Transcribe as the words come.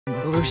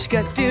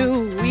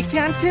Skidoo, we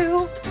can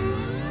too.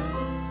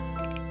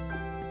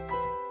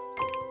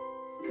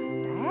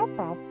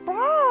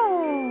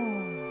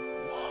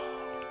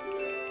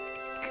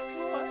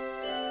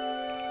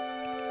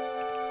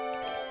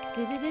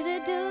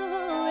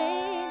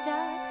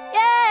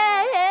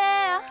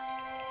 Yeah.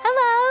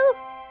 Hello.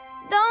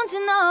 Don't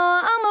you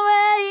know I'm a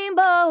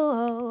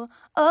rainbow?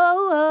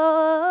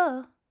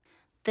 Oh.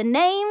 The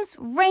name's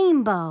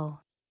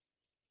Rainbow.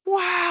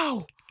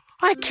 Wow!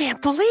 I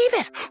can't believe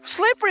it!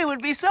 Slippery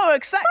would be so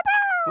excited.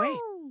 Wait,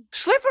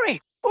 Slippery!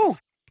 Ooh,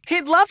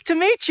 he'd love to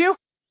meet you.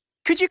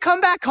 Could you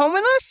come back home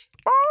with us?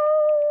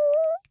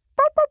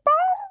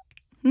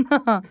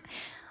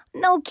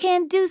 No,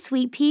 can't do,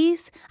 Sweet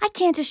Peas. I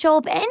can't just show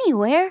up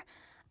anywhere.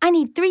 I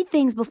need 3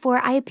 things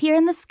before I appear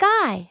in the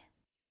sky.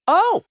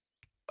 Oh,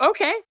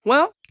 okay.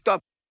 Well,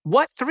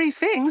 what 3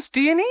 things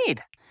do you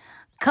need?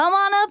 Come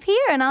on up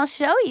here and I'll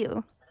show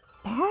you.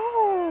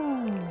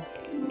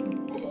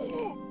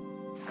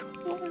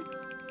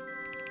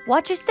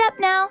 Watch your step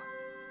now.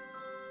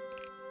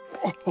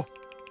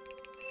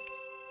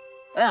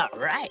 All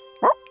right.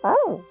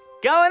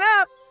 Going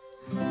up.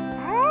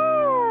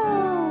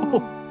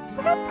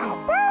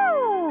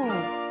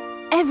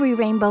 Every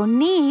rainbow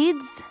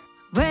needs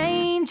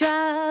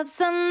raindrops,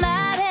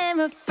 sunlight, and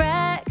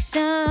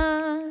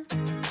refraction.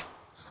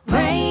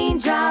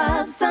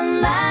 Raindrops,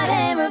 sunlight,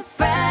 and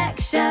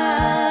refraction.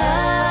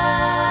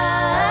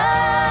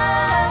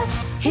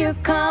 Here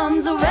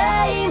comes a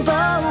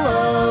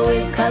rainbow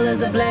with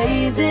colors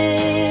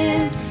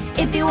ablazing.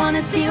 If you want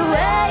to see a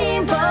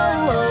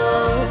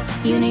rainbow,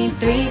 you need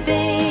 3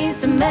 things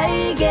to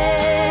make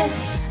it.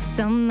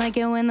 Some like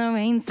it when the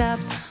rain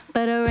stops,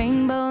 but a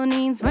rainbow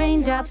needs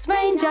raindrops,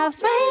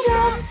 raindrops,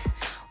 raindrops.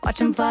 Watch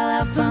them fall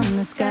out from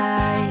the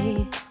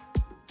sky.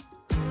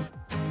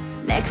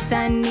 Next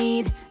I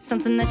need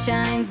something that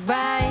shines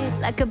bright,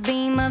 like a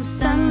beam of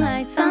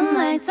sunlight,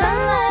 sunlight,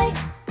 sunlight.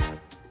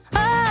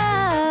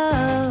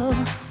 Oh.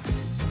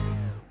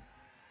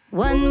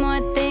 One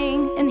more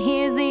thing, and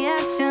here's the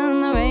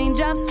action. The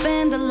raindrops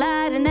spin the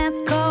light, and that's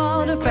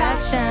called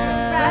refraction.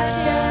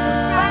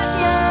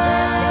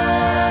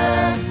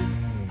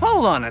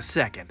 Hold on a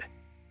second.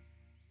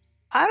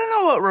 I don't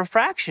know what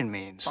refraction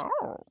means.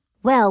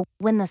 Well,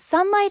 when the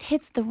sunlight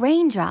hits the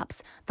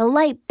raindrops, the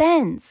light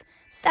bends.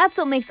 That's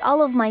what makes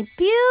all of my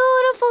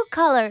beautiful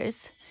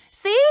colors.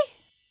 See?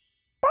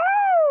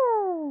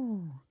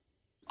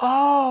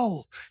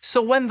 Oh,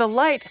 so when the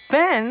light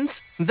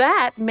bends,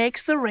 that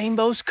makes the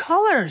rainbow's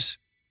colors.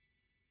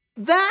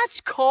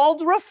 That's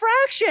called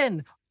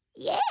refraction.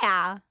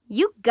 Yeah,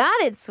 you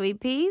got it,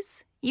 Sweet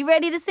Peas. You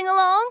ready to sing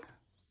along?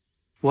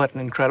 What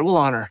an incredible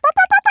honor.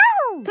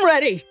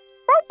 Ready.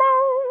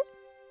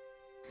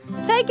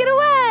 Take it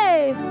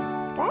away.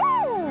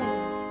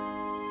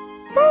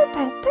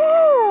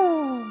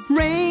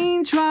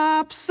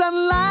 Raindrops,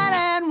 sunlight,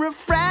 and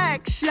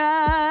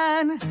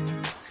refraction.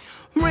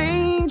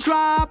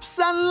 Raindrops,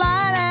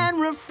 sunlight, and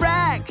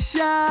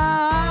refraction.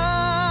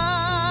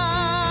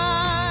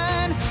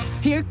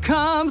 Here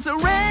comes a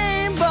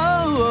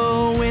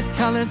rainbow with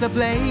colors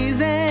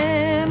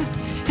ablazing.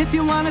 If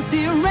you want to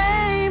see a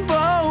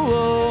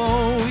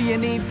rainbow, you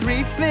need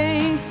 3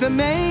 things to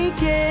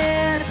make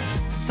it.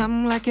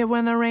 Some like it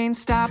when the rain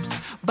stops,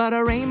 but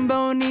a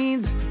rainbow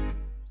needs...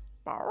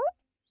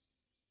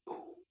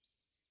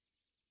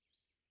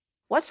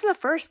 What's the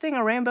first thing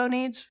a rainbow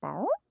needs?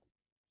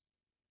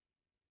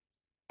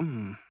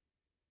 Raindrops.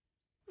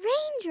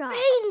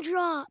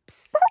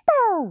 Raindrops.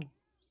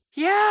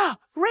 Yeah,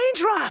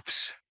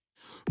 raindrops.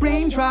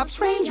 Raindrops,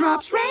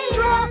 raindrops,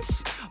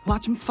 raindrops.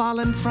 Watch them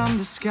falling from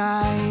the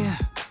sky.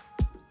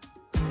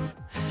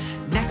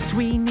 Next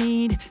we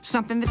need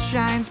something that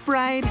shines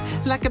bright,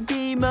 like a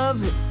beam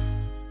of...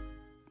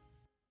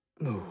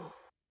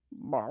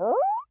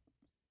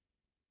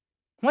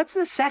 What's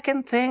the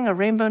second thing a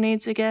rainbow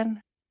needs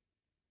again?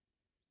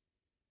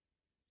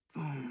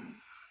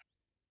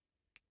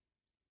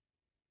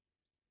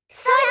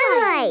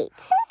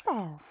 Sunlight.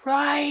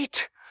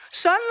 Right.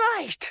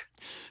 Sunlight.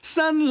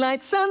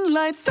 Sunlight,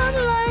 sunlight,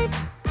 sunlight.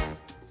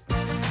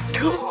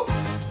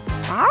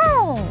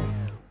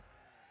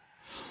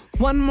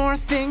 One more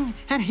thing,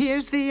 and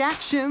here's the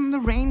action. The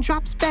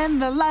raindrops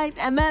bend the light,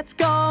 and that's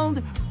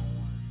called...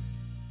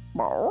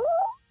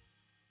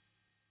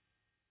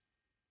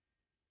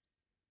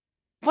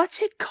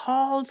 What's it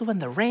called when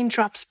the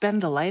raindrops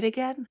bend the light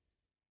again?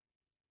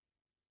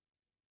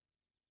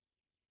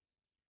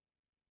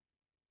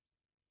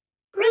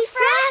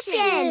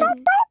 Refraction.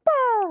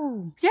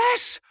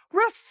 Yes,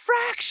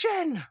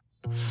 refraction.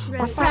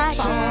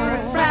 Refraction,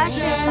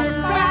 refraction,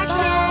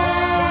 refraction.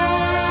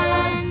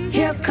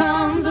 Here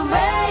comes a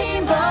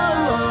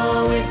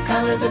rainbow with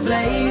colors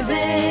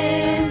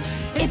ablazing.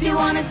 If you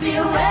want to see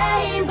a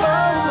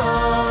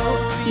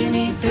rainbow, you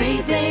need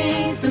 3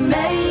 things to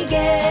make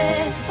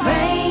it.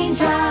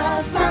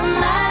 Raindrops,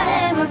 sunlight,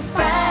 and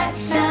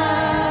refraction.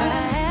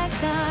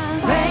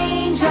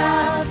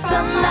 Raindrops,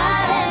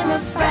 sunlight, and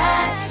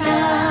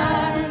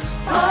refraction.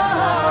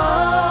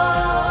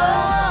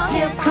 Oh,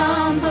 here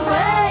comes a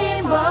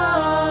rainbow.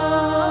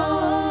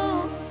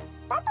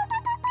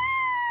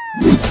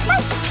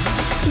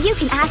 You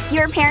can ask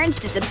your parents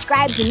to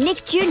subscribe to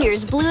Nick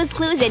Jr.'s Blue's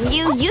Clues and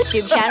You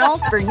YouTube channel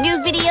for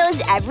new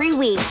videos every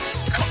week.